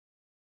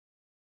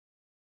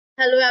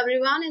Hello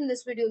everyone, in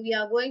this video we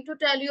are going to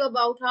tell you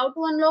about how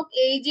to unlock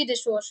AEG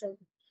Dishwasher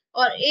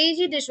or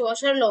AEG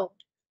Dishwasher lock.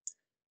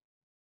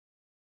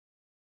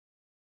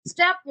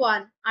 Step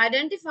 1.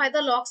 Identify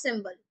the lock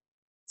symbol.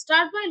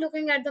 Start by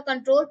looking at the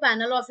control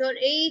panel of your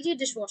AEG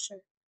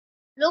dishwasher.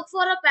 Look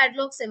for a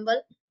padlock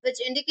symbol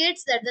which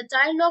indicates that the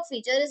child lock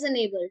feature is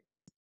enabled.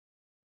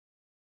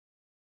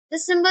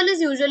 This symbol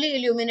is usually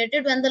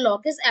illuminated when the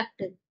lock is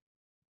active.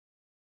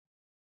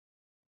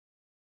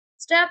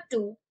 Step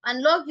 2.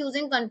 Unlock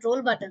using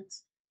control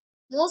buttons.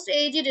 Most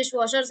AEG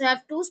dishwashers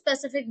have two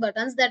specific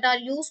buttons that are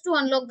used to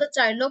unlock the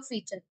child lock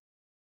feature.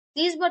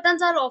 These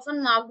buttons are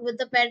often marked with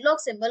the padlock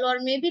symbol or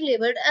may be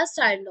labeled as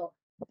child lock.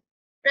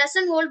 Press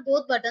and hold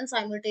both buttons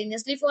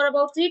simultaneously for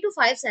about 3 to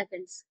 5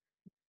 seconds.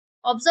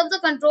 Observe the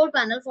control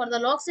panel for the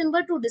lock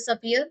symbol to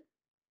disappear.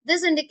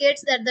 This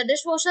indicates that the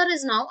dishwasher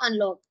is now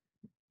unlocked.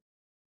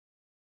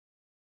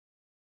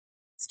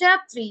 Step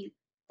 3.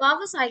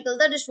 Power cycle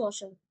the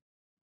dishwasher.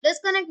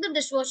 Disconnect the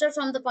dishwasher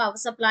from the power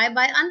supply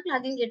by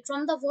unplugging it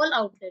from the wall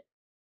outlet.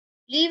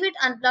 Leave it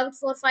unplugged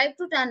for 5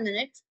 to 10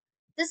 minutes.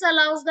 This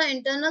allows the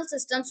internal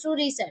systems to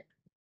reset.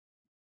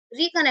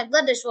 Reconnect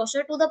the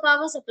dishwasher to the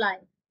power supply.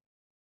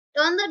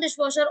 Turn the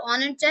dishwasher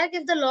on and check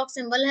if the lock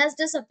symbol has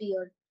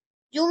disappeared.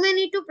 You may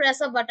need to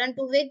press a button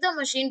to wake the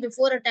machine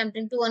before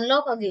attempting to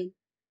unlock again.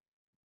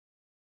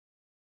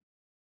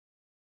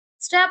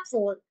 Step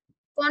 4.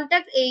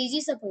 Contact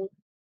AEG support.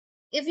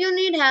 If you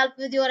need help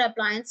with your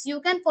appliance,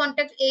 you can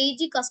contact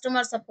AEG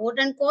customer support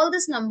and call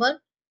this number.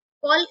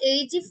 Call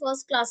AEG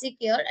First Classic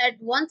Care at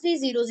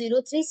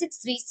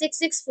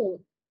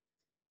 1300-363-664.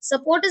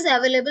 Support is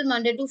available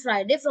Monday to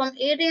Friday from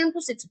 8 a.m.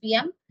 to 6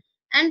 p.m.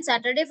 and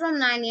Saturday from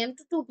 9 a.m.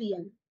 to 2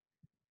 p.m.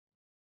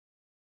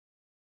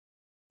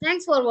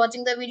 Thanks for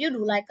watching the video.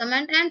 Do like,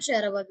 comment and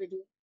share our video.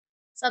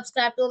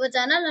 Subscribe to our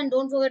channel and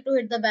don't forget to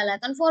hit the bell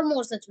icon for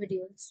more such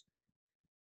videos.